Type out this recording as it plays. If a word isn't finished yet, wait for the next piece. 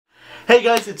Hey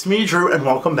guys, it's me, Drew, and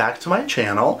welcome back to my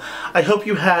channel. I hope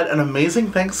you had an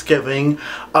amazing Thanksgiving,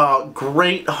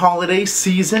 great holiday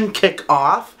season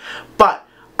kickoff, but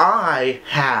I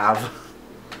have,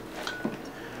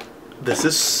 this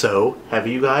is so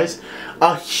heavy, you guys,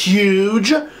 a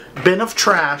huge bin of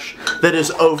trash that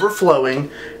is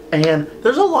overflowing, and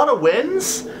there's a lot of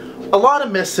wins, a lot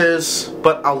of misses,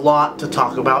 but a lot to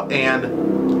talk about,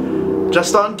 and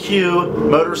just on cue,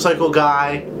 motorcycle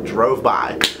guy drove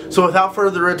by. So without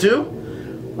further ado,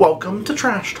 welcome to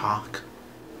Trash Talk.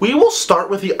 We will start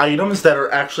with the items that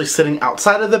are actually sitting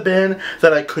outside of the bin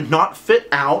that I could not fit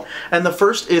out. And the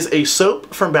first is a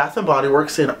soap from Bath & Body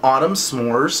Works in Autumn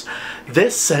S'mores.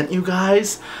 This scent, you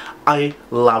guys, I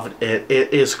loved it.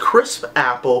 It is crisp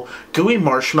apple, gooey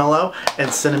marshmallow,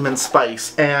 and cinnamon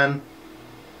spice. And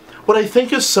what I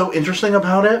think is so interesting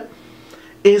about it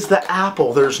is the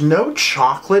apple. There's no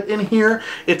chocolate in here.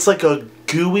 It's like a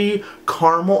gooey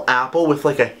caramel apple with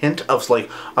like a hint of like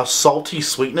a salty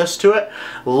sweetness to it.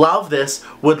 Love this.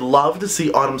 Would love to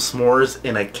see Autumn S'mores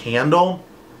in a candle.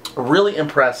 Really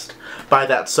impressed by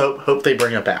that soap. Hope they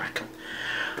bring it back.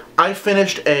 I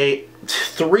finished a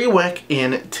 3-wick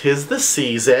in 'Tis the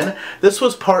Season. This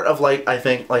was part of like, I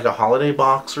think like a holiday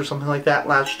box or something like that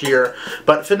last year,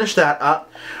 but finished that up.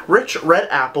 Rich red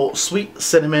apple, sweet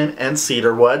cinnamon, and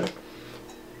cedarwood.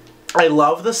 I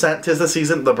love the scent 'Tis the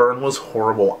Season. The burn was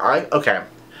horrible. I don't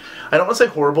want to say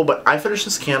horrible, but I finished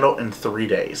this candle in 3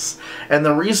 days. And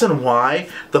the reason why,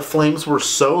 the flames were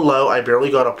so low, I barely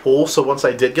got a pull, so once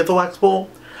I did get the wax pull,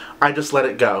 I just let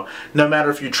it go. No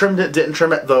matter if you trimmed it, didn't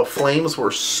trim it, the flames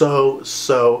were so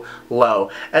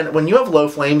low. And when you have low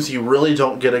flames, you really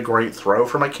don't get a great throw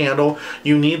from a candle.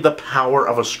 You need the power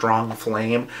of a strong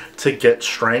flame to get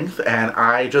strength, and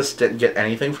I just didn't get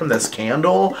anything from this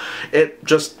candle. It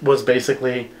just was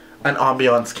basically an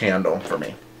ambiance candle for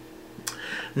me.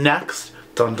 Next,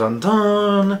 dun dun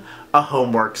dun, a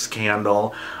Homeworks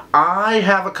candle. I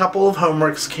have a couple of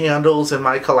Homeworks candles in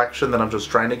my collection that I'm just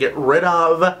trying to get rid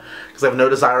of because I have no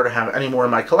desire to have any more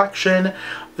in my collection.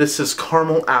 This is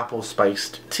Caramel Apple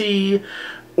Spiced Tea,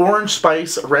 Orange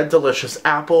Spice, Red Delicious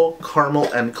Apple,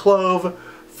 Caramel and Clove,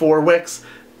 4 wicks.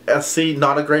 SC,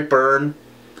 not a great burn.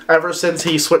 Ever since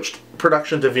he switched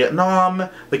production to Vietnam,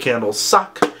 the candles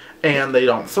suck and they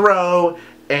don't throw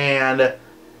and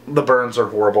the burns are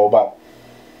horrible.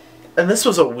 And this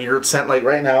was a weird scent. Like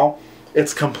right now,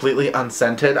 it's completely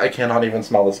unscented. I cannot even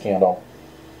smell this candle.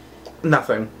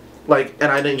 Nothing. Like,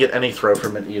 and I didn't get any throw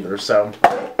from it either, so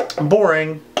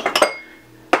boring.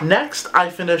 Next, I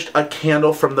finished a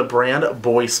candle from the brand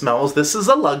Boy Smells. This is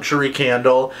a luxury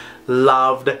candle.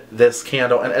 Loved this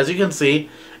candle. And as you can see,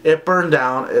 it burned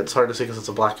down. It's hard to see because it's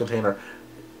a black container.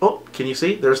 Oh, can you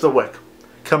see? There's the wick.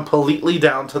 Completely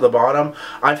down to the bottom.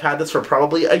 I've had this for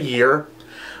probably a year.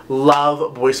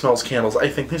 Love Boy Smells candles. I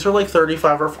think these are like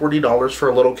 $35 or $40 for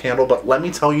a little candle, but let me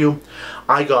tell you,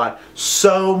 I got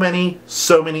so many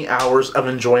hours of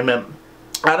enjoyment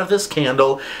out of this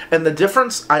candle. And the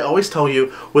difference, I always tell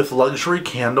you, with luxury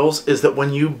candles is that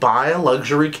when you buy a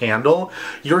luxury candle,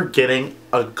 you're getting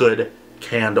a good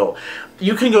candle.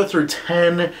 You can go through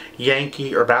 10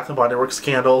 Yankee or Bath & Body Works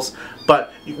candles,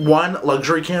 but one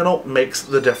luxury candle makes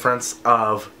the difference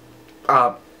of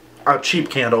a cheap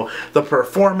candle. The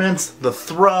performance, the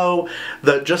throw,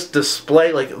 the just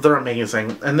display, like they're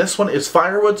amazing. And this one is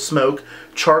Firewood Smoke,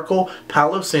 Charcoal,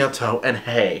 Palo Santo, and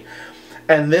Hay.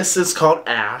 And this is called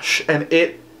Ash, and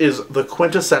it is the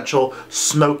quintessential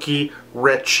smoky,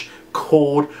 rich,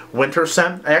 cold winter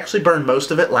scent. I actually burned most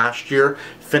of it last year,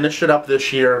 finished it up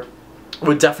this year.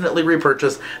 Would definitely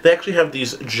repurchase. They actually have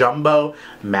these jumbo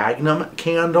magnum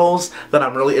candles that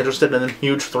I'm really interested in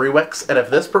huge 3 wicks, and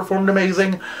if this performed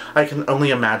amazing, I can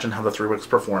only imagine how the 3 wicks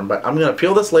perform. But I'm gonna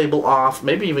peel this label off,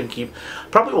 maybe even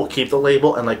probably will keep the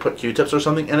label and like put Q-tips or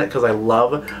something in it because I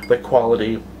love the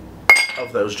quality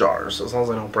of those jars, as long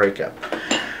as I don't break it.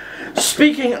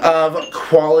 Speaking of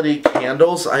quality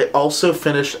candles, I also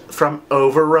finished from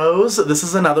Overrose. This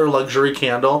is another luxury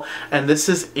candle, and this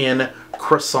is in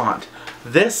Croissant.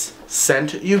 This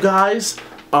scent, you guys,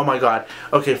 oh my god.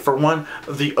 Okay, for one,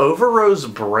 the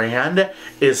Overrose brand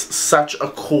is such a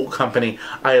cool company.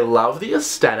 I love the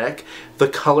aesthetic. The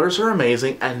colors are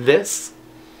amazing, and this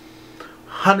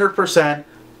 100%.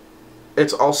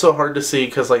 It's also hard to see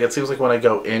because like it seems like when I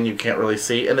go in you can't really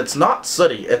see, and it's not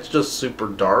sooty, it's just super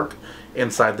dark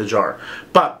inside the jar.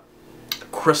 But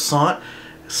Croissant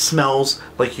smells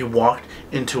like you walked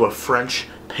into a French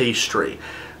pastry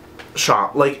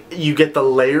shop. Like you get the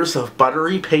layers of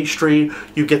buttery pastry,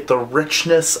 you get the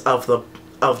richness of the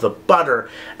of the butter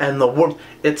and the warmth.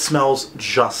 It smells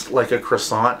just like a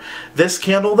croissant. This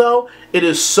candle though, it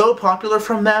is so popular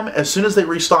from them. As soon as they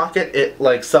restock it, it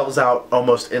like sells out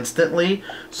almost instantly.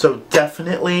 So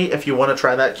definitely, if you want to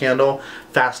try that candle,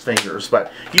 fast fingers.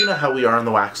 But you know how we are in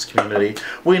the wax community.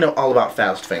 We know all about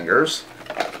fast fingers.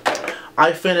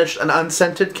 I finished an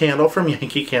unscented candle from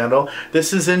Yankee Candle.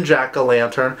 This is in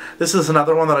Jack-o'-lantern. This is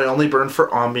another one that I only burned for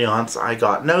ambiance. I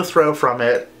got no throw from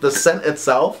it. The scent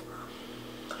itself,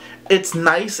 it's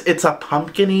nice. It's a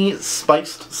pumpkin-y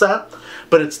spiced scent,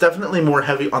 but it's definitely more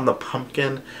heavy on the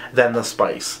pumpkin than the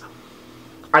spice.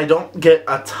 I don't get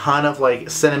a ton of like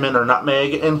cinnamon or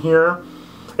nutmeg in here.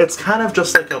 It's kind of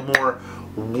just like a more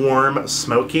warm,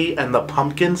 smoky, and the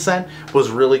pumpkin scent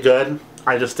was really good.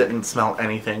 I just didn't smell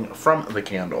anything from the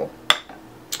candle.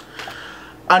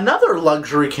 Another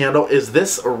luxury candle is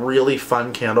this really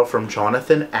fun candle from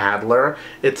Jonathan Adler.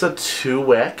 It's a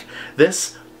 2-wick.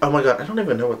 This, oh my god, I don't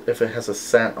even know if it has a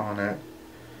scent on it.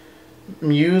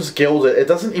 Muse Gilded. It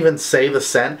doesn't even say the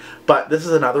scent, but this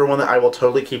is another one that I will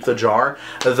totally keep the jar.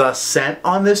 The scent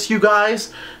on this, you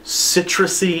guys,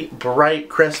 citrusy, bright,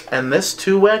 crisp, and this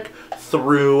 2-wick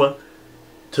through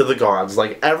to the gods.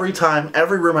 Like every time,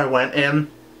 every room I went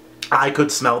in, I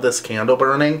could smell this candle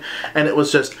burning, and it was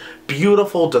just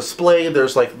beautiful display.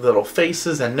 There's like little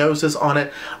faces and noses on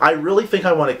it. I really think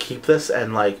I want to keep this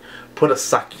and like put a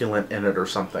succulent in it or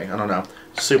something. I don't know.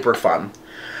 Super fun.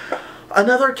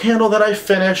 Another candle that I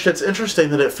finished, it's interesting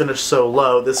that it finished so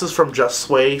low. This is from Just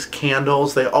Sway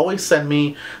Candles. They always send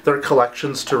me their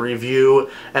collections to review,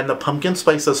 and the Pumpkin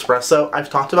Spice Espresso, I've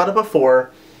talked about it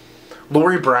before.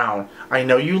 Lori Brown, I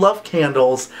know you love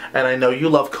candles, and I know you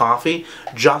love coffee.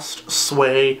 Just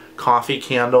Sway coffee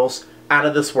candles, out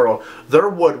of this world. They're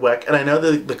wood wick, and I know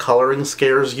the coloring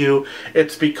scares you.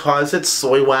 It's because it's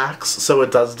soy wax, so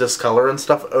it does discolor and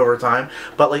stuff over time,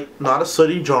 but like not a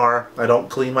sooty jar. I don't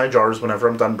clean my jars whenever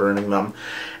I'm done burning them.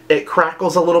 It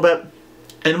crackles a little bit.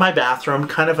 In my bathroom,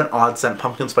 kind of an odd scent,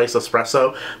 Pumpkin Spice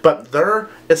Espresso, but their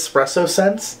espresso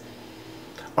scents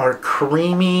are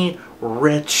creamy,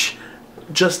 rich,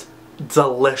 just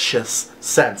delicious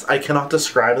scents. I cannot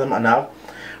describe them enough.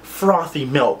 Frothy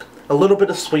milk, a little bit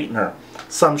of sweetener,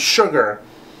 some sugar,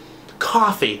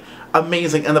 coffee,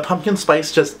 amazing. And the pumpkin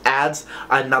spice just adds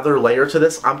another layer to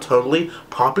this. I'm totally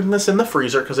popping this in the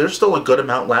freezer because there's still a good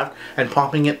amount left, and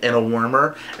popping it in a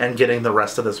warmer and getting the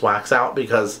rest of this wax out,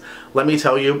 because let me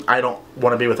tell you, I don't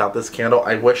want to be without this candle.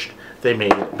 I wished they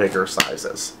made bigger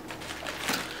sizes.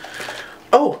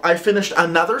 Oh, I finished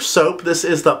another soap. This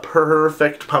is the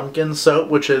Perfect Pumpkin Soap,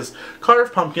 which is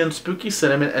Carved Pumpkin, Spooky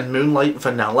Cinnamon, and Moonlight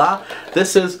Vanilla.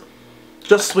 This is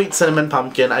just sweet cinnamon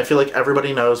pumpkin. I feel like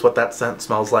everybody knows what that scent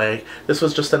smells like. This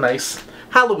was just a nice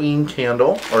Halloween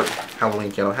candle, or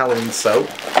Halloween soap.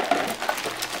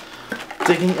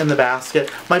 Digging in the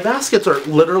basket. My baskets are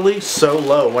literally so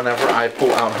low whenever I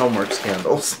pull out Homeworks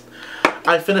candles.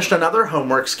 I finished another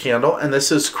Homeworks candle, and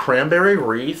this is Cranberry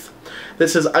Wreath.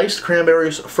 This is iced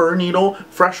cranberries, fir needle,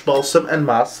 fresh balsam, and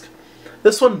musk.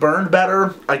 This one burned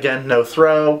better. Again, no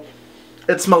throw.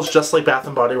 It smells just like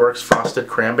Bath & Body Works Frosted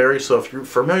Cranberry, so if you're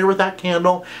familiar with that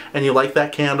candle and you like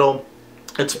that candle,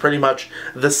 it's pretty much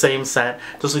the same scent.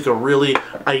 Just like a really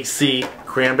icy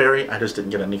cranberry. I just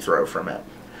didn't get any throw from it.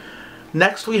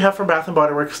 Next we have from Bath &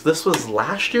 Body Works, this was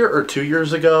last year or 2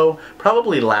 years ago,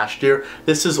 probably last year.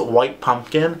 This is White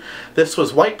Pumpkin. This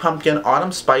was White Pumpkin,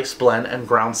 Autumn Spice Blend, and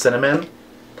Ground Cinnamon.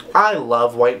 I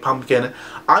love White Pumpkin.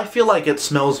 I feel like it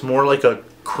smells more like a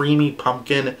creamy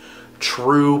pumpkin,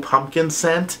 true pumpkin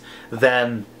scent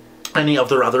than any of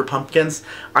their other pumpkins.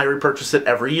 I repurchase it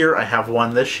every year. I have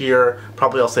one this year.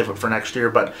 Probably I'll save it for next year,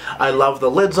 but I love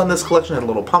the lids on this collection and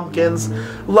little pumpkins.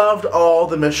 Loved all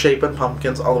the misshapen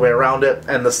pumpkins all the way around it,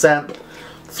 and the scent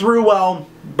threw well,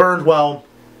 burned well.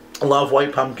 Love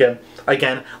White Pumpkin.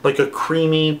 Again, like a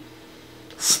creamy,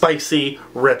 spicy,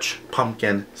 rich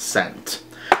pumpkin scent.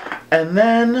 And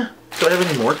then, do I have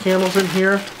any more candles in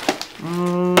here?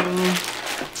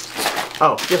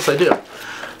 Oh, yes I do.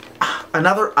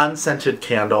 Another unscented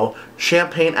candle,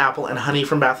 Champagne Apple and Honey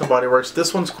from Bath & Body Works.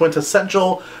 This one's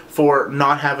quintessential for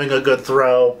not having a good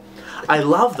throw. I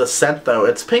love the scent though.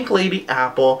 It's Pink Lady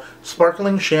Apple,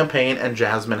 Sparkling Champagne, and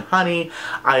Jasmine Honey.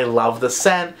 I love the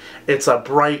scent. It's a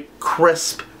bright,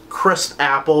 crisp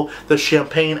apple. The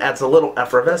champagne adds a little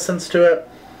effervescence to it.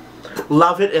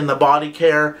 Love it in the body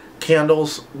care,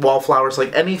 candles, wallflowers,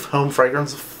 like any home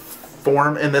fragrance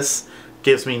form in this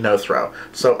gives me no throw.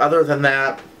 So other than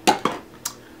that,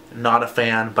 not a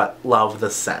fan, but love the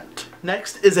scent.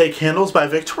 Next is a Candles by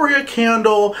Victoria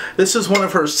candle. This is one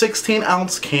of her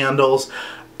 16-ounce candles,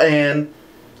 and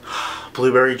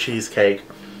blueberry cheesecake.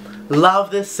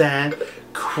 Love this scent.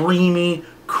 Creamy,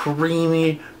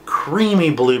 creamy,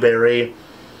 creamy blueberry.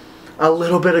 A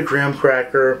little bit of graham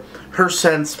cracker. Her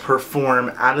scents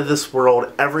perform out of this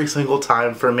world every single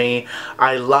time for me.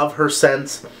 I love her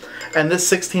scents. And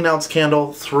this 16-ounce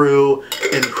candle threw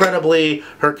incredibly.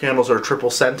 Her candles are triple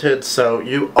scented, so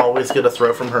you always get a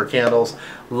throw from her candles.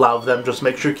 Love them. Just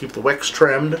make sure you keep the wicks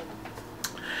trimmed.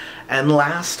 And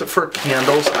last for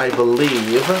candles, I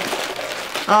believe,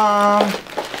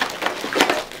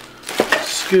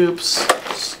 scoops.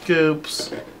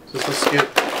 Is this a scoop?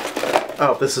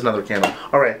 Oh, this is another candle.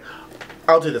 Alright,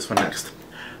 I'll do this one next.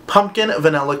 Pumpkin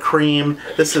vanilla cream.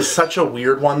 This is such a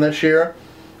weird one this year.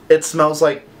 It smells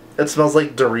like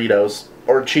Doritos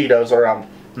or Cheetos or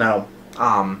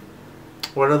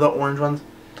what are the orange ones?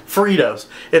 Fritos.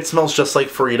 It smells just like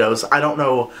Fritos. I don't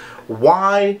know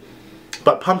why,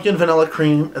 but pumpkin vanilla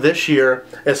cream this year,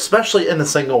 especially in the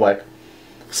single wick,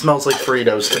 smells like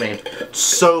Fritos to me.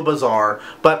 So bizarre.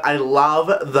 But I love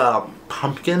the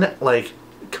pumpkin like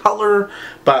color,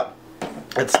 but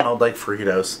it smelled like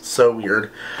Fritos. So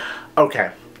weird.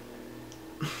 Okay.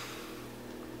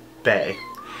 Bay.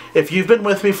 If you've been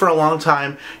with me for a long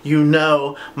time, you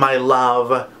know my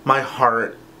love, my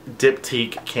heart,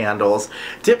 diptyque candles.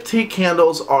 Diptyque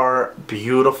candles are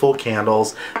beautiful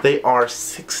candles. They are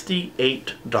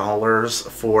 $68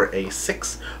 for a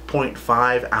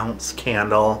 6.5 ounce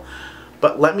candle.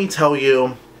 But let me tell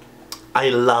you, I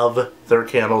love their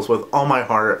candles with all my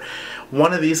heart.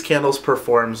 One of these candles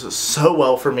performs so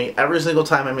well for me every single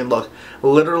time. I mean, look,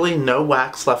 literally no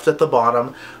wax left at the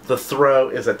bottom. The throw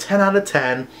is a 10 out of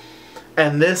 10.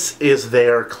 And this is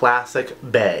their classic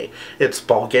bay. It's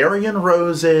Bulgarian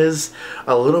roses,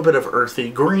 a little bit of earthy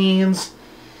greens.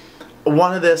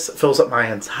 One of this fills up my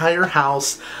entire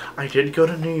house. I did go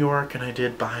to New York and I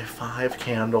did buy 5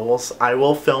 candles. I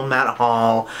will film that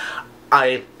haul.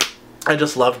 I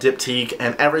just love diptyque,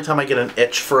 and every time I get an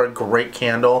itch for a great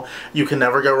candle, you can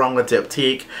never go wrong with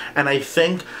diptyque. And I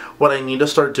think what I need to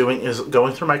start doing is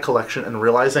going through my collection and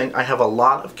realizing I have a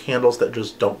lot of candles that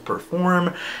just don't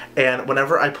perform, and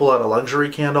whenever I pull out a luxury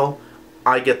candle,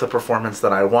 I get the performance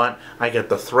that I want, I get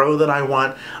the throw that I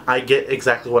want, I get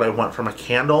exactly what I want from a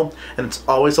candle, and it's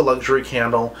always a luxury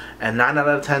candle, and 9 out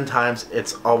of 10 times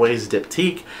it's always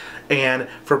diptyque. And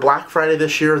for Black Friday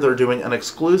this year, they're doing an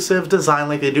exclusive design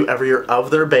like they do every year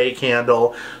of their bay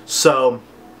candle. So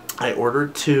I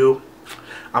ordered 2.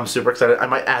 I'm super excited. I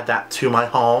might add that to my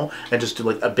haul and just do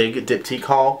like a big diptyque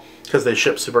haul because they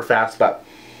ship super fast. But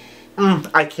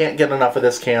I can't get enough of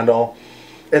this candle.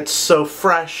 It's so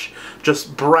fresh,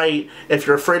 just bright. If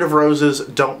you're afraid of roses,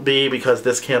 don't be, because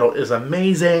this candle is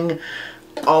amazing.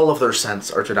 All of their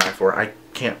scents are to die for. I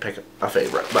can't pick a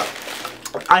favorite, but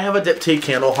I have a diptyque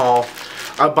candle haul,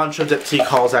 a bunch of diptyque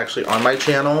hauls actually on my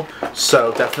channel,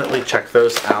 so definitely check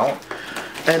those out.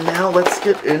 And now let's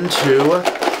get into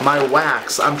my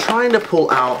wax. I'm trying to pull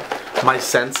out my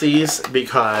Scentsies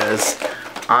because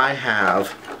I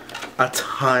have a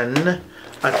ton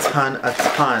of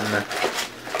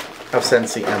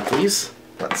Scentsy Empties.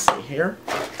 Let's see here.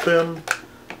 Boom,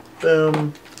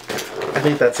 boom. I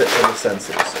think that's it for the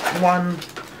Scentsies. 1.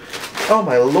 Oh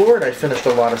my lord, I finished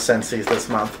a lot of Scentsies this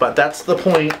month, but that's the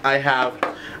point. I have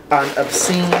an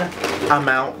obscene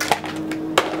amount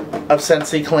of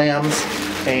Scentsy clams,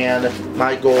 and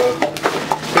my goal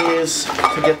is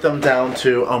to get them down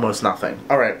to almost nothing.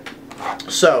 Alright,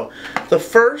 so the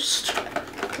first,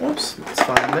 whoops, let's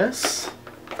find this.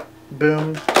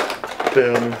 Boom,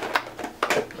 boom.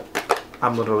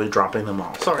 I'm literally dropping them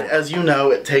all. Sorry, as you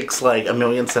know, it takes like a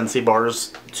million Scentsy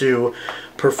bars to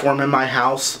perform in my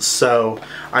house, so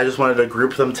I just wanted to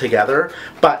group them together.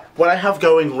 But what I have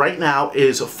going right now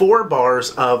is 4 bars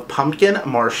of pumpkin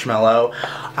marshmallow.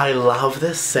 I love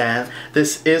this scent.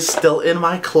 This is still in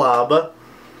my club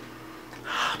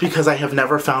because I have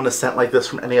never found a scent like this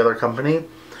from any other company.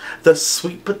 The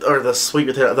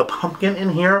the pumpkin in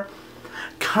here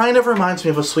kind of reminds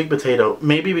me of a sweet potato,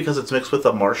 maybe because it's mixed with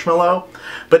a marshmallow,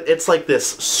 but it's like this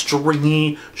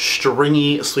stringy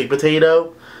sweet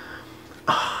potato.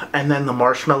 And then the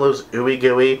marshmallows ooey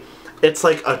gooey. It's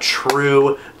like a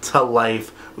true to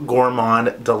life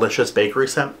gourmand delicious bakery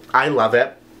scent. I love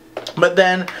it. But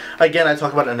then again, I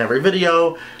talk about it in every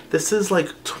video, this is like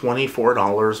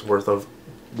 $24 worth of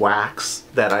wax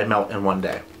that I melt in one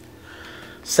day.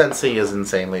 Scentsy is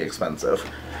insanely expensive.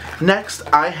 Next,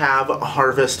 I have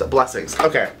Harvest Blessings.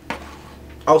 Okay,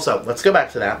 also, let's go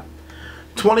back to that.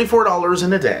 $24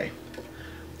 in a day.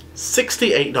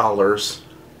 $68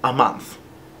 a month.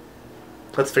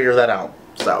 Let's figure that out.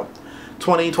 So,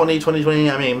 20,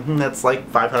 I mean, that's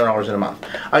like $500 in a month.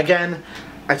 Again,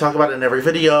 I talk about it in every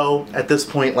video. At this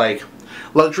point, like,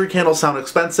 luxury candles sound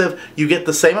expensive. You get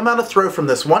the same amount of throw from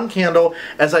this one candle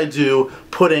as I do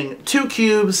putting 2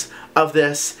 cubes of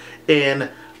this in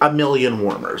a million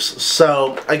warmers.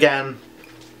 So again,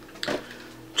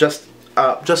 just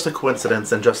a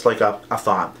coincidence and just like a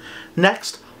thought.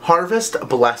 Next, Harvest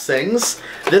Blessings.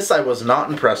 This I was not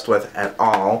impressed with at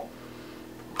all.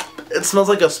 It smells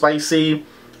like a spicy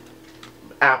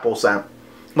apple scent.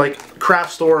 Like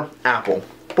craft store apple.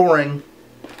 Boring.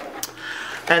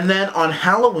 And then on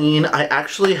Halloween, I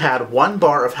actually had 1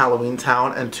 bar of Halloween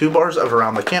Town and 2 bars of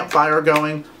Around the Campfire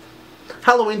going.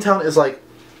 Halloween Town is like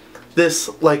this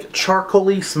like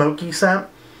charcoaly, smoky scent,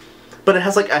 but it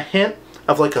has like a hint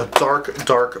of like a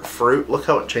dark fruit. Look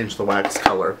how it changed the wax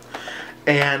color.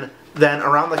 And then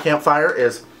Around the Campfire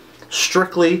is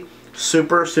strictly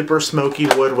super smoky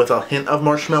wood with a hint of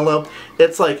marshmallow.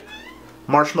 It's like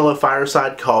marshmallow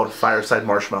fireside called fireside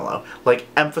marshmallow. Like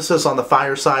emphasis on the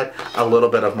fireside, a little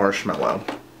bit of marshmallow.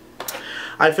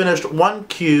 I finished 1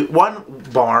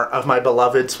 bar of my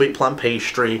beloved Sweet Plum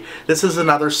Pastry. This is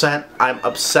another scent I'm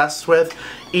obsessed with.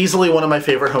 Easily one of my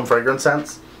favorite home fragrance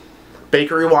scents,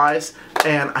 bakery wise,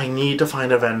 and I need to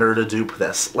find a vendor to dupe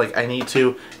this. Like I need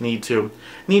to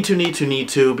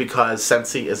because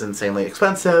Scentsy is insanely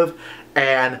expensive,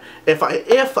 and if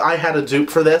I had a dupe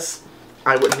for this,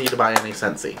 I wouldn't need to buy any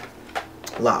Scentsy.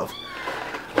 Love.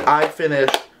 I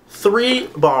finished 3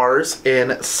 bars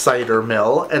in Cider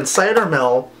Mill, and Cider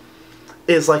Mill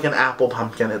is like an apple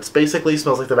pumpkin. It's basically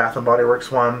smells like the Bath & Body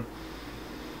Works one.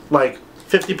 Like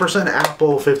 50%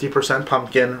 apple, 50%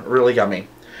 pumpkin, really yummy.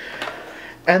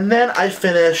 And then I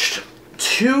finished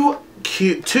 2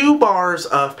 bars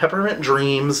of Peppermint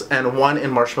Dreams and 1 in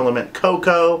Marshmallow Mint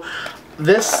Cocoa.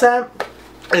 This scent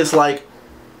is like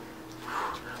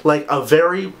a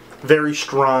very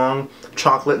strong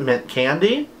chocolate mint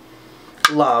candy.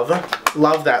 Love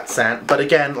that scent, but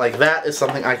again, like that is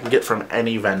something I can get from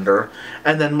any vendor.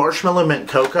 And then Marshmallow Mint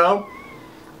Cocoa,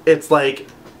 it's like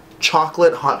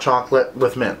chocolate, hot chocolate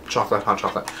with mint. Chocolate, hot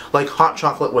chocolate. Like hot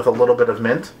chocolate with a little bit of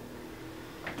mint.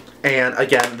 And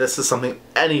again, this is something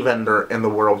any vendor in the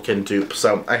world can dupe,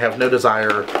 so I have no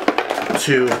desire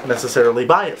to necessarily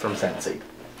buy it from Scentsy.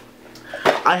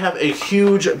 I have a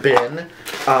huge bin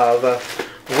of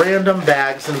random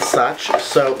bags and such,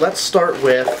 so let's start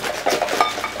with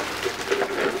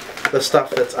the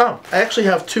stuff that's... Oh, I actually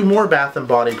have 2 more Bath &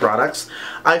 Body products.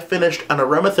 I finished an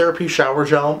aromatherapy shower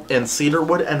gel in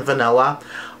cedarwood and vanilla.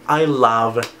 I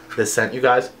love this scent, you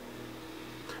guys.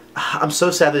 I'm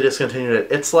so sad they discontinued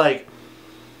it. It's like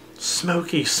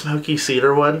smoky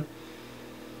cedarwood.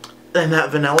 And that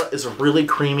vanilla is really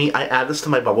creamy. I add this to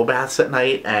my bubble baths at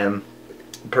night and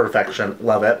perfection.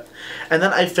 Love it. And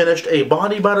then I finished a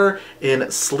body butter in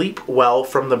Sleep Well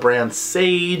from the brand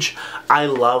Sage. I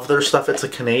love their stuff. It's a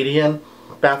Canadian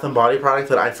Bath & Body product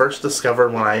that I first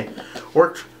discovered when I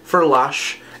worked for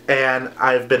Lush, and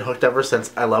I've been hooked ever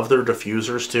since. I love their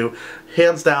diffusers too.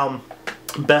 Hands down,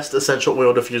 best essential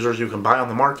oil diffusers you can buy on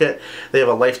the market. They have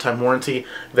a lifetime warranty.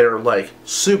 They're like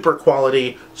super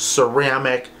quality,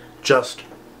 ceramic, just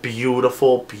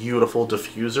beautiful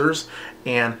diffusers.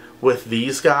 And with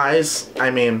these guys,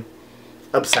 I mean,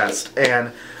 obsessed.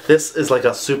 And this is like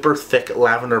a super thick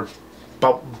lavender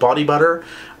body butter.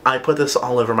 I put this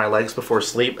all over my legs before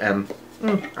sleep, and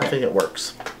I think it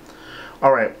works.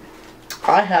 Alright,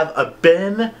 I have a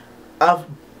bin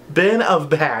of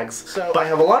bags. So I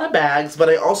have a lot of bags, but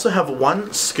I also have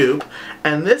 1 scoop,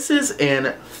 and this is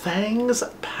in Fangs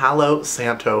Palo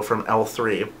Santo from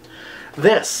L3.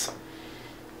 This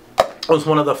was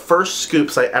one of the first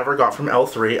scoops I ever got from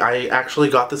L3. I actually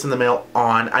got this in the mail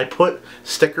I put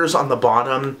stickers on the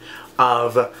bottom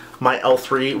of my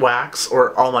L3 wax,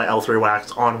 or all my L3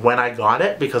 wax, on when I got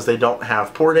it, because they don't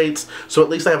have pour dates, so at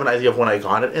least I have an idea of when I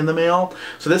got it in the mail.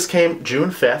 So this came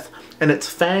June 5th, and it's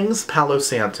Fangs Palo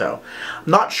Santo.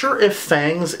 Not sure if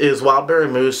Fangs is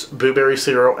Wildberry Mousse, Blueberry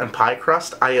Cereal, and Pie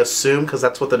Crust. I assume, because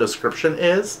that's what the description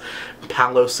is,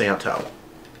 Palo Santo.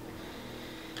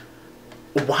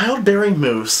 Wildberry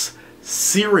Mousse,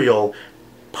 cereal,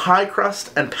 pie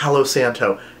crust, and Palo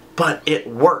Santo. But it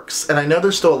works. And I know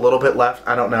there's still a little bit left.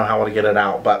 I don't know how to get it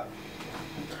out, but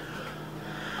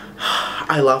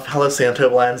I love Palo Santo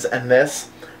blends, and this,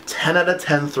 10 out of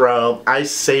 10 throw. I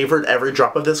savored every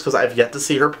drop of this because I've yet to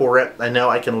see her pour it. I know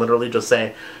I can literally just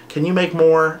say, can you make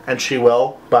more? And she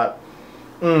will, but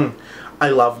I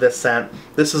love this scent.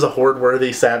 This is a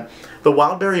hoard-worthy scent. The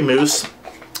Wildberry Mousse,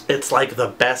 it's like the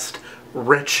best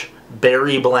rich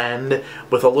berry blend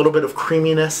with a little bit of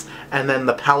creaminess, and then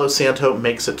the Palo Santo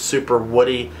makes it super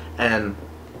woody and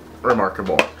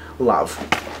remarkable. Love.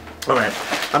 Alright,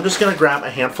 I'm just going to grab a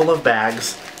handful of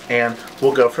bags and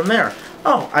we'll go from there.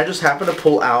 Oh, I just happened to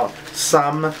pull out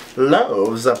some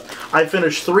loaves. I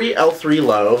finished 3 L3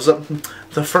 loaves.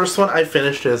 The first one I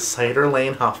finished is Cider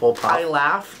Lane Hufflepuff. I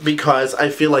laugh because I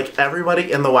feel like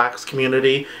everybody in the wax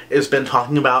community has been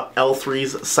talking about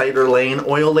L3's Cider Lane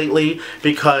oil lately,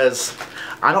 because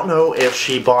I don't know if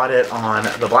she bought it on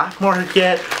the black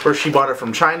market or she bought it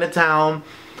from Chinatown,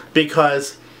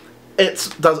 because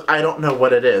I don't know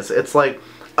what it is. It's like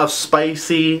a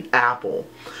spicy apple,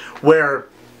 where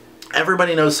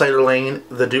everybody knows Cider Lane,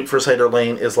 the dupe for Cider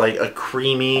Lane is like a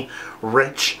creamy,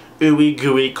 rich, ooey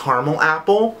gooey caramel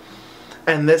apple,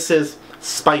 and this is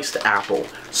spiced apple.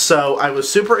 So I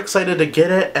was super excited to get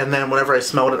it, and then whenever I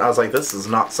smelled it I was like, this is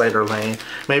not Cider Lane.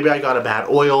 Maybe I got a bad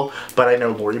oil, but I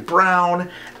know Lori Brown,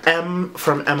 M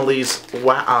from Emily's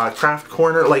Craft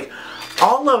Corner, like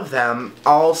all of them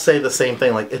all say the same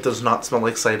thing, like it does not smell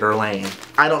like Cider Lane.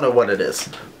 I don't know what it is,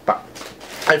 but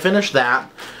I finished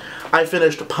that. I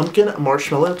finished Pumpkin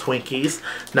Marshmallow Twinkies.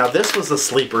 Now this was a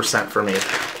sleeper scent for me.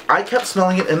 I kept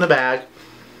smelling it in the bag,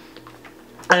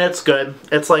 and it's good.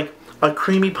 It's like a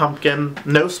creamy pumpkin,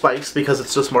 no spice because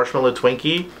it's just marshmallow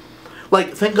Twinkie.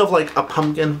 Like, think of like a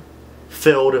pumpkin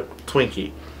filled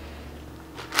Twinkie.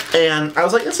 And I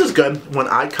was like, this is good. When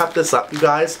I cut this up, you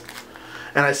guys,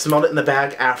 and I smelled it in the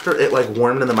bag after it like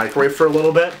warmed in the microwave for a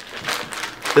little bit,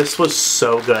 this was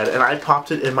so good. And I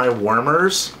popped it in my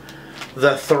warmers.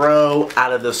 The throw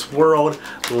out of this world.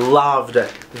 Loved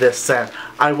this scent.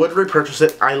 I would repurchase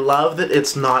it. I love that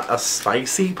it's not a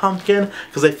spicy pumpkin,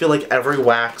 because I feel like every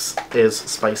wax is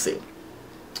spicy.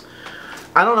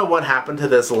 I don't know what happened to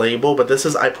this label, but this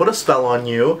is I Put a Spell on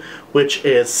You, which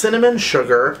is cinnamon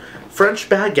sugar French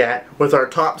baguette with our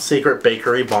top secret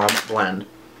bakery bomb blend.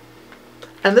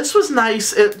 And this was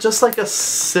nice. It just like a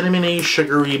cinnamony,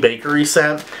 sugary bakery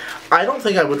scent. I don't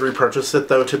think I would repurchase it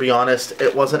though, to be honest.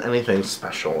 It wasn't anything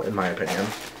special in my opinion.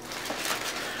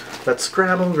 Let's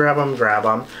grab them, grab them, grab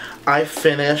them. I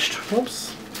finished,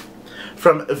 whoops,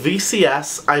 from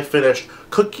VCS, I finished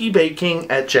Cookie Baking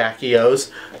at Jackie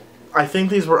O's. I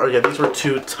think these were, oh yeah, these were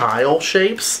 2 tile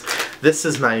shapes. This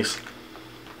is nice.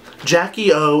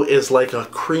 Jackie O is like a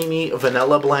creamy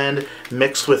vanilla blend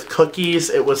mixed with cookies.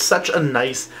 It was such a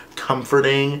nice,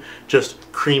 comforting,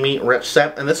 just creamy, rich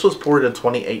scent. And this was poured in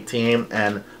 2018,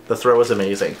 and the throw was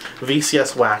amazing.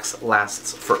 VCS wax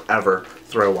lasts forever,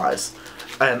 throw-wise,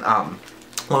 and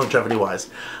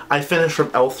longevity-wise. I finished from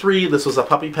L3. This was a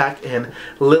puppy pack in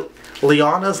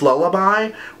Liana's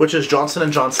Lullaby, which is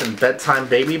Johnson & Johnson Bedtime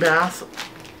Baby Bath.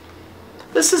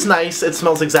 This is nice. It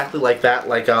smells exactly like that,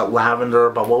 like a lavender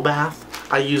bubble bath.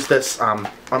 I use this on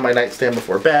my nightstand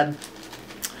before bed.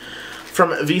 From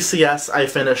VCS, I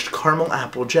finished Caramel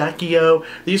Apple Jackie O.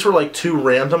 These were like 2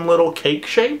 random little cake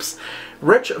shapes.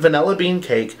 Rich vanilla bean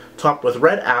cake topped with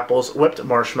red apples, whipped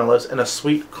marshmallows, and a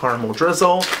sweet caramel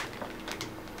drizzle.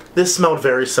 This smelled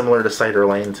very similar to Cider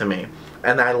Lane to me,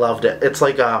 and I loved it. It's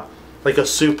like a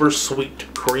super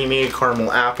sweet, creamy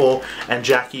caramel apple, and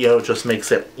Jackie O just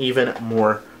makes it even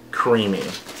more creamy.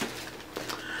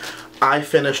 I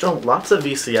finished, oh, lots of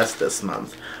VCS this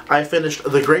month. I finished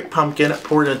The Great Pumpkin,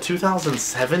 poured in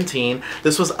 2017.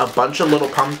 This was a bunch of little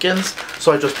pumpkins,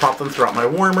 so I just popped them throughout my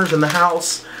warmers in the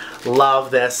house.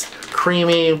 Love this.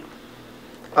 Creamy,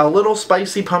 a little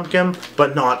spicy pumpkin,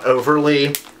 but not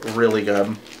overly. Really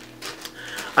good.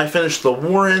 I finished The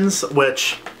Warrens,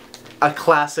 which, a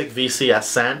classic VCS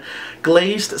scent.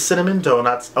 Glazed cinnamon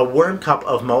donuts, a warm cup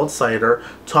of mulled cider,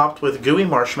 topped with gooey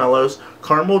marshmallows,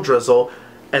 caramel drizzle,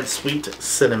 and sweet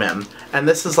cinnamon. And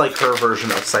this is like her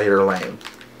version of Cider Lane.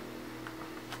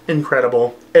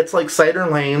 Incredible. It's like Cider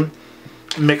Lane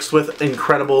mixed with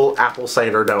incredible apple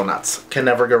cider donuts. Can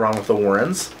never go wrong with the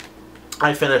Warrens.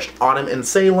 I finished Autumn in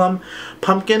Salem,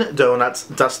 pumpkin donuts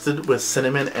dusted with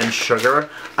cinnamon and sugar.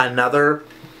 Another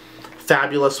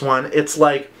fabulous one. It's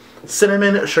like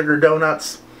cinnamon sugar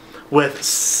donuts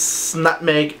with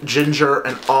nutmeg, ginger,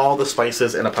 and all the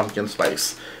spices in a pumpkin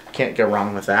spice. Can't go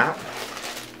wrong with that.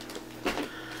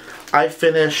 I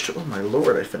finished, oh my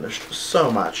lord, I finished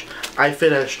so much. I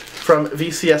finished from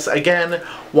VCS again,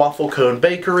 Waffle Cone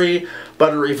Bakery,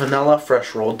 buttery vanilla,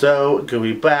 fresh rolled dough,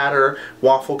 gooey batter,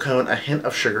 waffle cone, a hint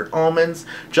of sugared almonds,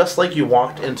 just like you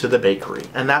walked into the bakery.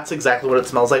 And that's exactly what it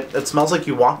smells like. It smells like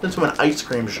you walked into an ice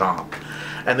cream shop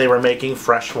and they were making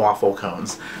fresh waffle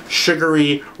cones.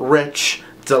 Sugary, rich,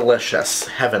 delicious,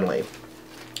 heavenly.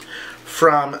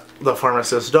 From The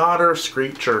Pharmacist's Daughter,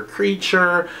 Screecher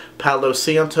Creature, Palo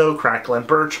Santo, Cracklin'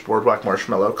 Birch, Boardwalk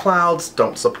Marshmallow Clouds,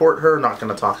 don't support her, not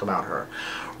going to talk about her.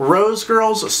 Rose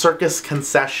Girls Circus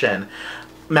Concession.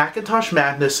 Macintosh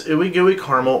Madness Ooey Gooey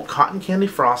Caramel Cotton Candy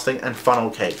Frosting and Funnel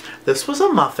Cake. This was a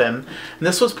muffin, and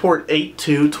this was poured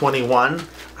 8/2/21.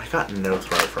 I got no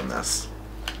throw from this.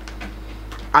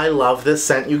 I love this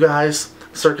scent, you guys.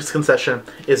 Circus Concession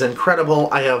is incredible.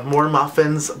 I have more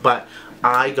muffins, but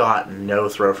I got no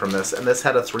throw from this, and this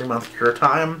had a 3-month cure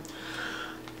time.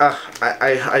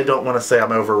 I don't want to say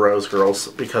I'm over Rose Girls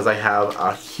because I have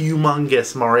a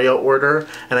humongous Mario order,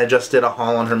 and I just did a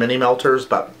haul on her mini melters,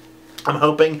 but I'm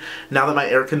hoping now that my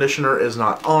air conditioner is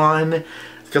not on,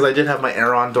 because I did have my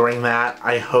air on during that,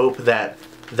 I hope that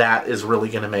that is really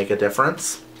going to make a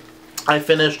difference. I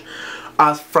finished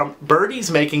from Birdie's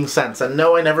Making Sense, and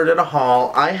no, I never did a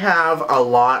haul. I have a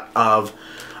lot of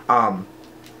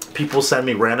people send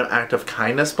me random act of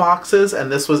kindness boxes,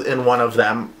 and this was in one of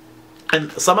them. And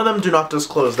some of them do not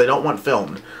disclose. They don't want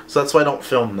filmed. So that's why I don't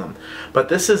film them. But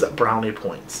this is brownie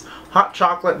points. Hot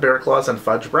chocolate, bear claws, and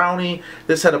fudge brownie.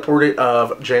 This had a pour date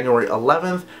of January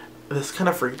 11th. This kind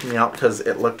of freaked me out because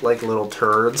it looked like little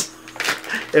turds.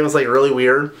 It was like really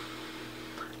weird.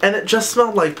 And it just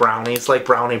smelled like brownies, like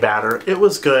brownie batter. It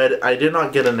was good. I did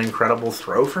not get an incredible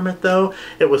throw from it though.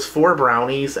 It was 4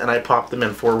 brownies and I popped them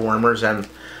in 4 warmers, and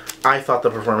I thought the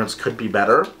performance could be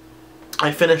better.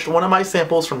 I finished one of my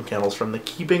samples from Candles from the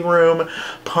Keeping Room,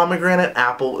 pomegranate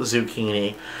apple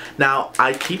zucchini. Now,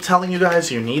 I keep telling you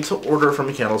guys you need to order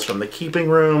from Candles from the Keeping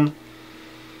Room.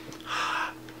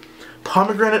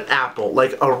 Pomegranate apple,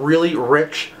 like a really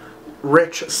rich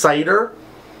cider,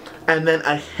 and then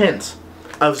a hint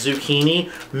of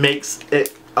zucchini makes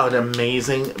it an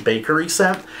amazing bakery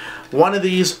scent. One of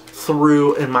these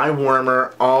threw in my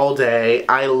warmer all day.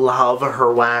 I love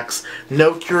her wax.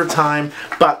 No cure time,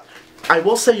 but I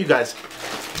will say, you guys,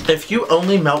 if you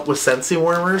only melt with Scentsy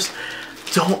warmers,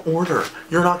 don't order.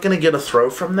 You're not going to get a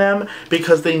throw from them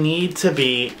because they need to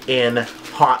be in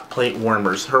hot plate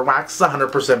warmers. Her wax is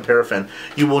 100% paraffin.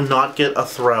 You will not get a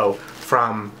throw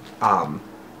from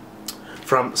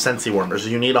Scentsy warmers.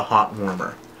 You need a hot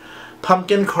warmer.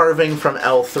 Pumpkin carving from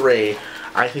L3.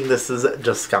 I think this is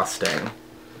disgusting.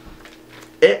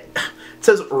 It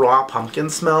says raw pumpkin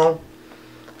smell.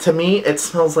 To me, it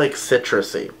smells like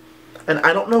citrusy. And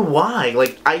I don't know why.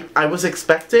 Like, I was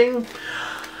expecting...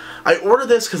 I ordered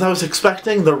this because I was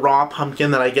expecting the raw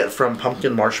pumpkin that I get from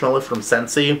Pumpkin Marshmallow from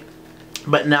Scentsy.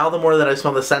 But now the more that I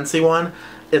smell the Scentsy one,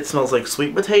 it smells like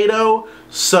sweet potato.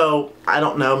 So, I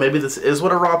don't know. Maybe this is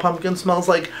what a raw pumpkin smells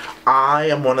like. I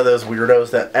am one of those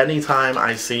weirdos that anytime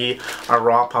I see a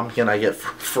raw pumpkin, I get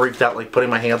freaked out, like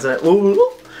putting my hands in it. Ooh,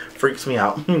 freaks me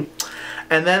out. And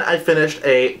then I finished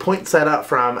a poinsettia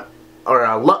from... or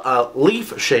a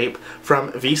leaf shape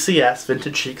from VCS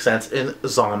Vintage Chic Scents in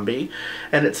Zombie,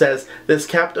 and it says, this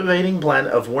captivating blend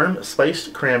of warm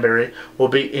spiced cranberry will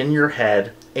be in your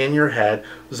head,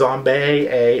 Zombie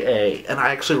AA. And I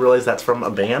actually realized that's from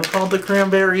a band called the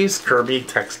Cranberries. Kirby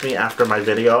texted me after my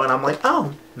video and I'm like,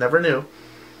 oh, never knew.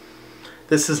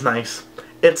 This is nice.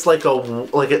 It's like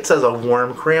it says a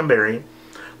warm cranberry.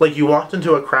 Like you walked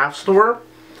into a craft store,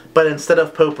 but instead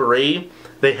of potpourri,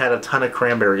 they had a ton of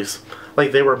cranberries.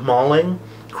 Like they were mauling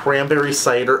cranberry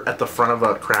cider at the front of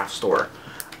a craft store.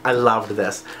 I loved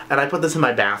this. And I put this in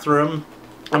my bathroom.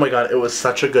 Oh my god, it was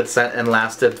such a good scent and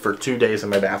lasted for 2 days in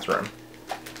my bathroom.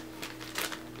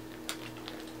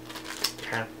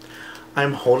 Okay.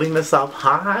 I'm holding this up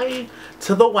high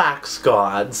to the wax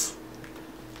gods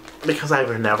because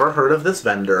I've never heard of this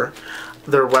vendor.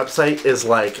 Their website is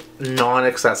like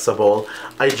non-accessible.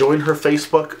 I joined her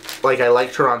Facebook, like I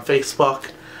liked her on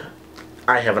Facebook.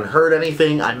 I haven't heard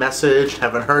anything. I messaged,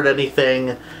 haven't heard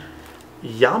anything.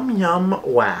 Yum Yum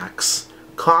Wax,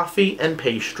 coffee and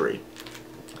pastry.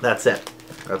 That's it.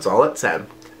 That's all it said.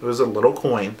 It was a little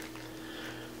coin.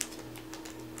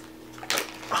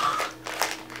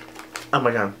 Oh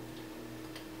my god.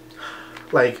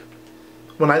 Like,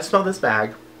 when I smell this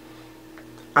bag,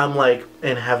 I'm like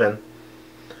in heaven.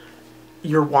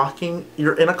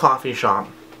 You're in a coffee shop,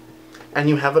 and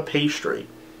you have a pastry.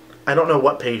 I don't know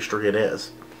what pastry it is,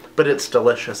 but it's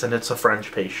delicious, and it's a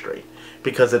French pastry,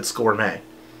 because it's gourmet.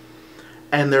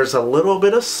 And there's a little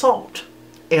bit of salt,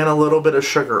 and a little bit of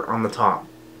sugar on the top.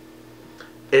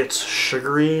 It's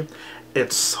sugary,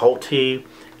 it's salty,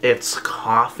 it's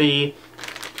coffee.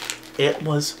 It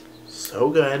was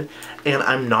so good, and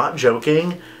I'm not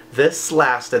joking. This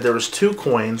lasted, there was 2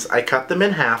 coins, I cut them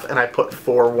in half, and I put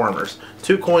 4 warmers.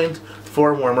 2 coins,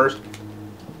 4 warmers,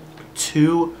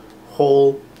 2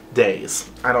 whole days.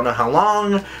 I don't know how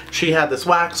long she had this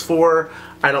wax for.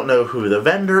 I don't know who the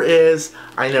vendor is.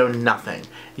 I know nothing.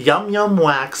 Yum Yum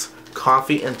Wax,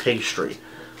 coffee and pastry.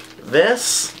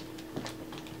 This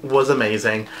was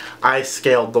amazing. I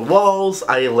scaled the walls,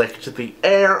 I licked the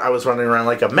air, I was running around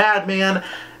like a madman.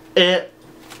 It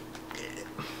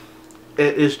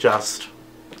is just,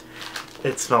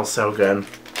 it smells so good.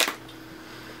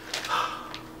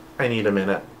 I need a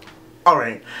minute.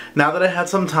 Alright, now that I had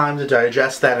some time to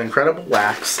digest that incredible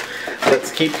wax,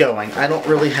 let's keep going. I don't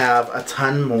really have a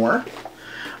ton more.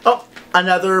 Oh,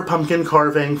 another pumpkin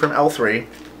carving from L3.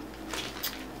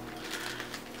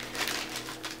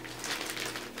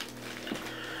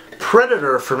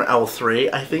 Predator from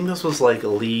L3. I think this was like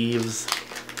leaves.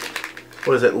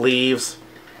 What is it? Leaves,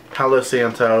 Palo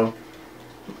Santo,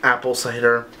 apple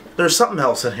cider. There's something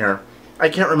else in here. I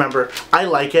can't remember. I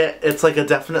like it. It's like a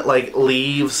definite like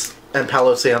leaves and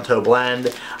Palo Santo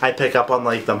blend. I pick up on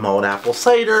like the mulled apple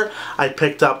cider. I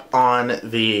picked up on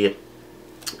the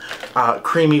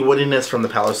creamy woodiness from the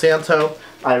Palo Santo.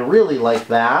 I really like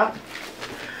that.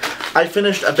 I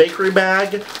finished a bakery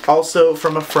bag, also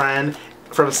from a friend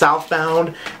from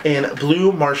Southbound, in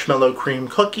blue marshmallow cream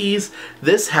cookies.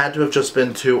 This had to have just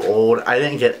been too old. I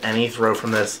didn't get any throw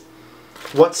from this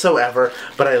whatsoever,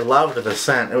 but I loved the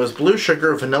scent. It was blue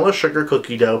sugar, vanilla sugar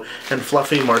cookie dough, and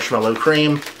fluffy marshmallow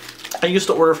cream. I used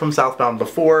to order from Southbound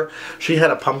before. She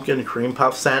had a pumpkin cream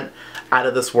puff scent out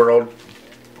of this world.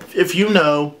 If you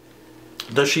know,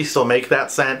 does she still make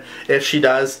that scent? If she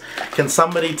does, can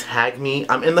somebody tag me?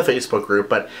 I'm in the Facebook group,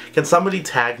 but can somebody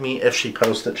tag me if she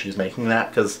posts that she's making that?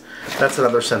 Because that's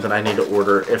another scent that I need to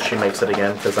order if she makes it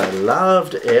again, because I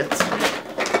loved it.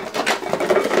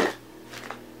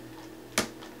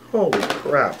 Holy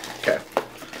crap. Okay.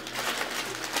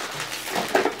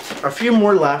 A few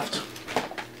more left.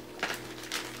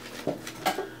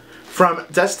 From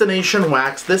Destination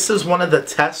Wax, this is one of the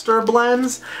tester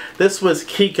blends. This was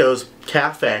Kiko's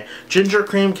Cafe. Ginger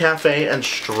cream cafe and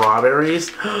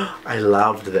strawberries. I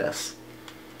loved this.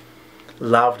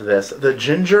 Loved this. The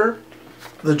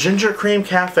ginger cream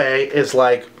cafe is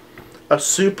like a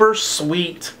super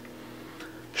sweet,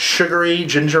 sugary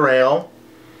ginger ale.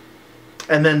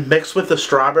 And then mixed with the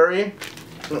strawberry.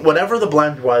 Whatever the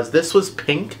blend was, this was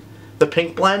pink. The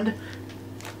pink blend.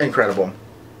 Incredible.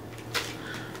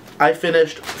 I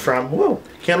finished from,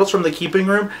 Candles from the Keeping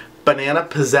Room, Banana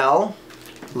Pizzelle.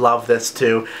 Love this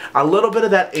too. A little bit of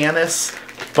that anise,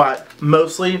 but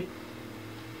mostly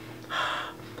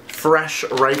fresh,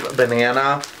 ripe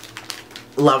banana.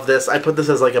 Love this. I put this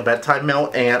as like a bedtime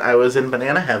melt, and I was in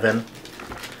banana heaven.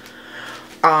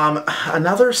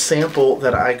 Another sample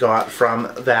that I got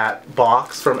from that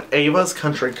box from Ava's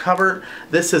Country Cupboard.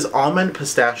 This is Almond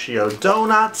Pistachio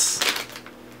Donuts.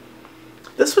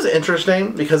 This was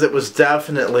interesting because it was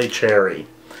definitely cherry.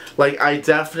 Like, I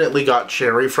definitely got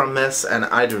cherry from this, and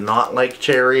I do not like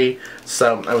cherry,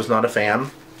 so I was not a fan.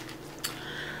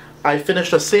 I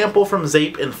finished a sample from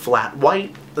Zape in Flat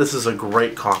White. This is a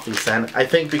great coffee scent. I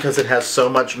think because it has so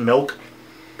much milk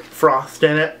froth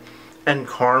in it and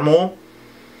caramel.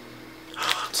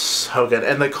 Oh, it's so good.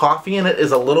 And the coffee in it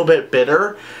is a little bit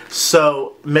bitter,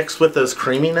 so mixed with those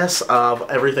creaminess of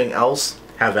everything else,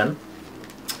 heaven.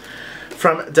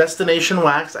 From Destination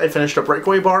Wax, I finished a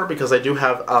breakaway bar because I do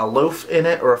have a loaf in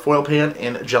it, or a foil pan,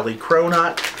 in Jelly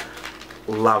Cronut.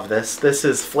 Love this. This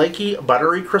is flaky,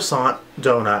 buttery croissant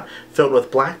donut filled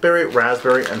with blackberry,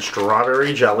 raspberry, and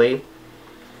strawberry jelly.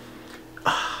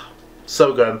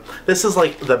 So good. This is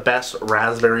like the best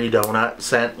raspberry donut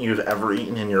scent you've ever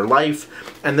eaten in your life.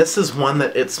 And this is one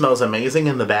that it smells amazing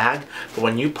in the bag, but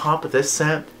when you pop this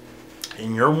scent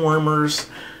in your warmers,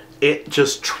 it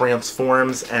just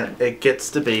transforms, and it gets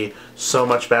to be so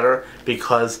much better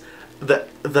because the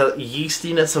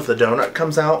yeastiness of the donut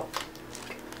comes out.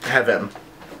 Heaven.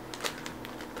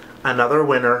 Another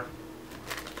winner.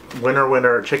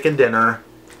 Winner, chicken dinner.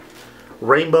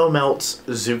 Rainbow Melts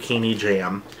Zucchini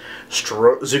Jam.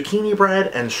 Zucchini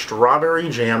bread and strawberry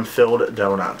jam filled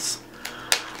donuts.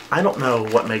 I don't know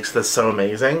what makes this so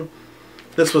amazing.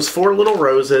 This was 4 little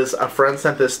roses. A friend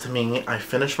sent this to me. I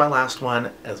finished my last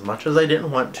one as much as I didn't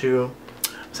want to.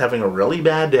 I was having a really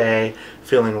bad day,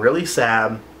 feeling really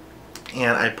sad,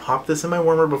 and I popped this in my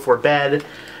warmer before bed,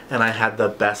 and I had the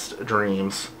best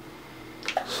dreams.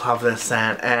 Love this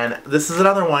scent. And this is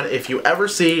another one, if you ever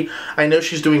see, I know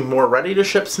she's doing more ready to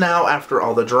ships now after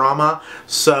all the drama,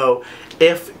 so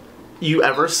if you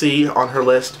ever see on her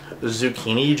list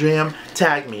zucchini jam,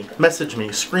 tag me, message me,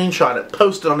 screenshot it,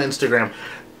 post it on Instagram,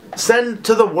 send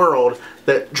to the world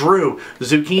that Drew,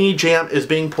 zucchini jam is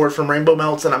being poured from Rainbow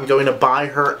Melts, and I'm going to buy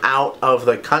her out of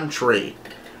the country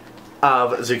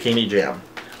of zucchini jam.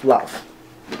 Love.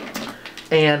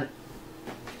 And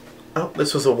oh,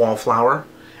 this was a wallflower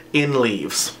in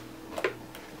leaves.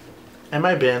 And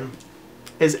my bin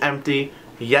is empty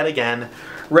yet again.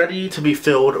 ready to be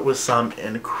filled with some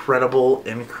incredible,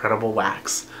 incredible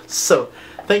wax. So,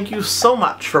 thank you so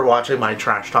much for watching my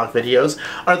trash talk videos.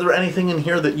 Are there anything in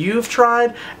here that you've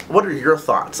tried? What are your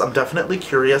thoughts? I'm definitely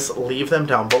curious. Leave them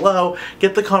down below.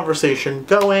 Get the conversation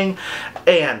going.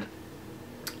 And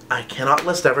I cannot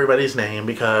list everybody's name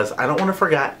because I don't want to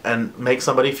forget and make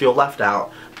somebody feel left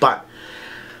out. But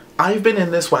I've been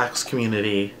in this wax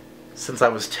community since I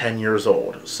was 10 years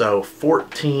old. So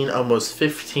 14, almost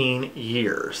 15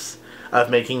 years of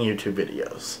making YouTube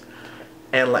videos.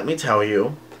 And let me tell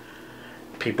you,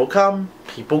 people come,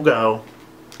 people go.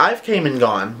 I've came and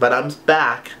gone, but I'm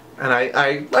back, and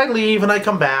I leave and I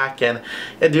come back and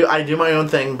I do my own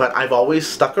thing, but I've always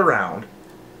stuck around.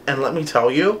 And let me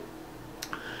tell you,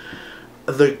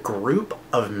 the group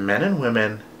of men and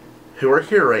women who are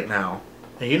here right now,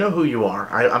 and you know who you are.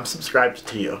 I'm subscribed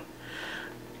to you.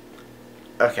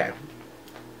 Okay.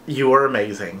 You are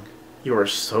amazing. You are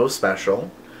so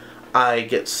special. I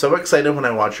get so excited when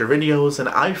I watch your videos, and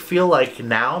I feel like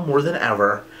now more than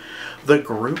ever, the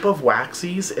group of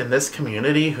waxies in this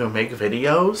community who make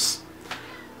videos,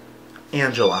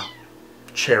 Angela,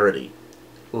 Charity,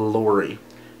 Lori,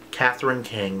 Catherine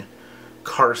King,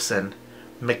 Carson,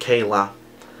 Michaela,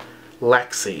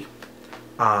 Lexi,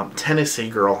 Tennessee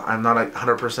Girl, I'm not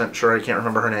 100% sure, I can't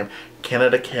remember her name,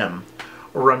 Canada Kim,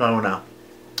 Ramona.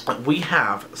 We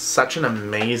have such an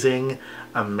amazing,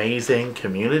 amazing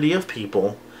community of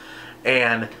people,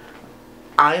 and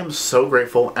I am so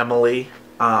grateful. Emily,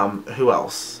 who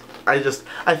else? I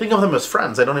think of them as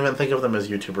friends. I don't even think of them as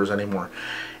YouTubers anymore.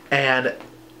 And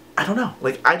I don't know,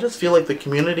 like, I just feel like the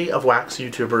community of wax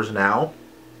YouTubers now,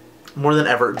 more than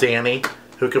ever. Danny,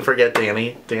 who can forget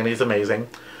Danny? Danny's amazing.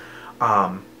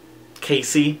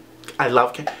 Casey, I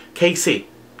love Casey.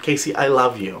 Casey, I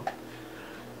love you.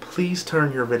 Please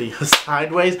turn your videos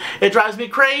sideways. It drives me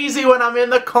crazy when I'm in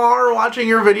the car watching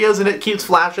your videos and it keeps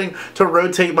flashing to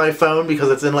rotate my phone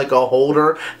because it's in like a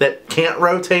holder that can't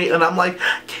rotate, and I'm like,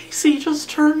 Casey, just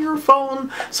turn your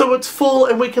phone so it's full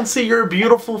and we can see your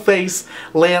beautiful face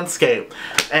landscape.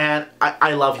 And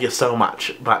I love you so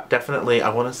much, but definitely I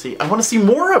want to see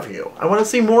more of you. I want to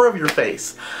see more of your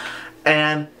face.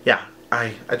 And yeah,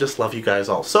 I just love you guys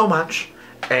all so much,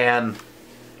 and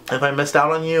if I missed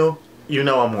out on you, you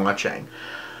know I'm watching.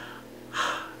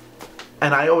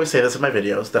 And I always say this in my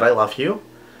videos, that I love you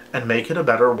and make it a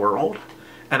better world.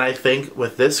 And I think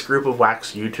with this group of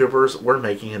wax YouTubers, we're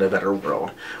making it a better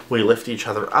world. We lift each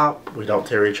other up. We don't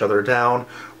tear each other down.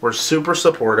 We're super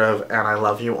supportive, and I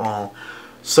love you all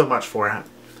so much for it.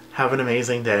 Have an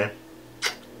amazing day.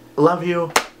 Love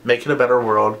you. Make it a better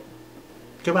world.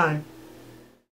 Goodbye.